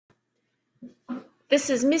This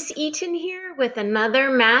is Miss Eaton here with another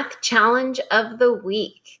math challenge of the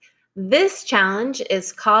week. This challenge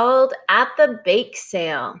is called At the Bake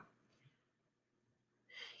Sale.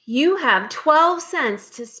 You have 12 cents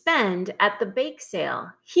to spend at the bake sale.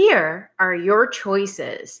 Here are your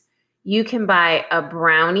choices. You can buy a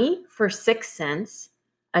brownie for 6 cents,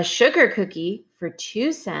 a sugar cookie for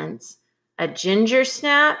 2 cents, a ginger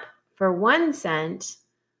snap for 1 cent,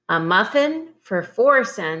 a muffin for 4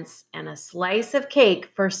 cents, and a slice of cake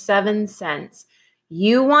for 7 cents.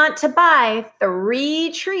 You want to buy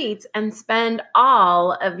 3 treats and spend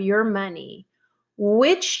all of your money.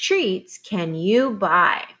 Which treats can you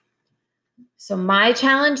buy? So my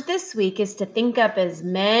challenge this week is to think up as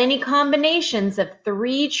many combinations of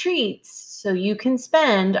 3 treats so you can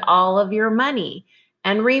spend all of your money.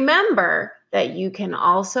 And remember that you can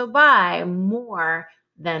also buy more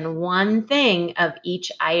than one thing of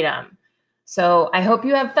each item. So I hope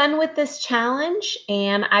you have fun with this challenge,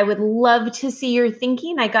 and I would love to see your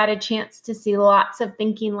thinking. I got a chance to see lots of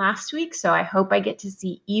thinking last week, so I hope I get to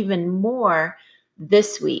see even more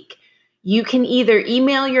this week. You can either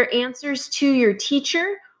email your answers to your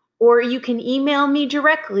teacher, or you can email me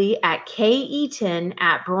directly at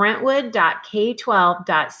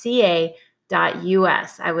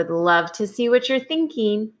keaton@brentwood.k12.ca.us. I would love to see what you're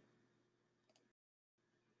thinking.